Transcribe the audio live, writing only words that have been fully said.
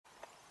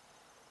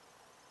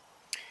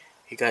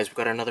Hey guys, we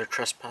got another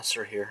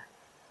trespasser here.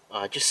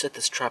 I just set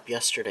this trap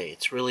yesterday.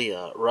 It's really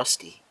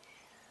rusty.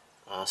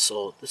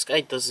 So this guy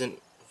doesn't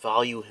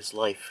value his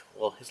life.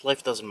 Well, his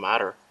life doesn't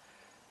matter.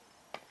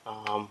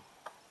 I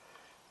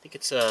think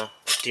it's a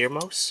deer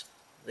mouse,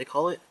 they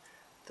call it.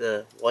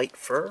 The white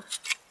fur.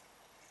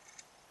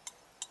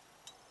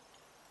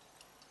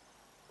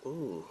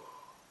 Ooh.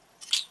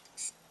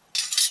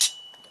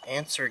 The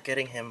ants are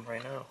getting him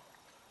right now.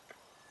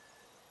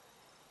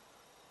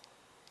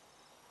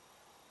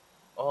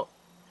 Oh,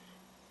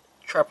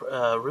 trap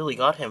really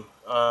got him.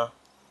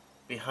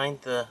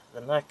 Behind the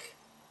neck.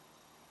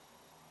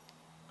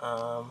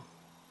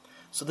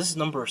 So this is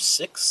number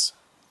 6.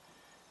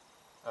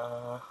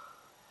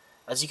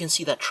 As you can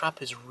see, that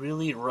trap is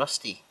really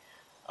rusty.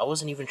 I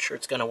wasn't even sure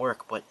it's gonna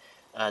work, but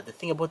the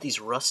thing about these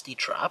rusty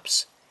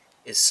traps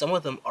is some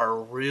of them are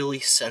really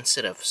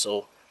sensitive.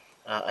 So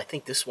I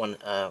think this one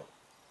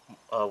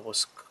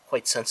was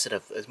quite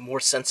sensitive. It's more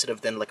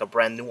sensitive than like a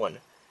brand new one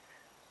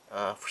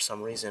for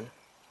some reason.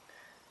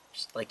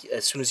 Just like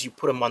as soon as you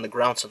put them on the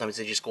ground, sometimes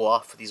they just go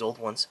off for these old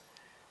ones.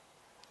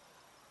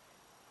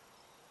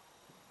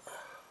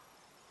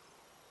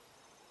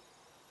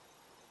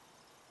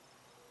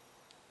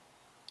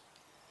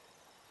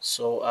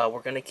 So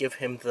we're gonna give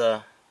him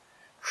the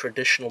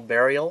traditional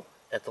burial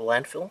at the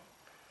landfill.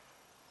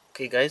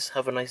 Okay guys,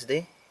 have a nice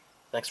day.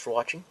 Thanks for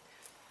watching.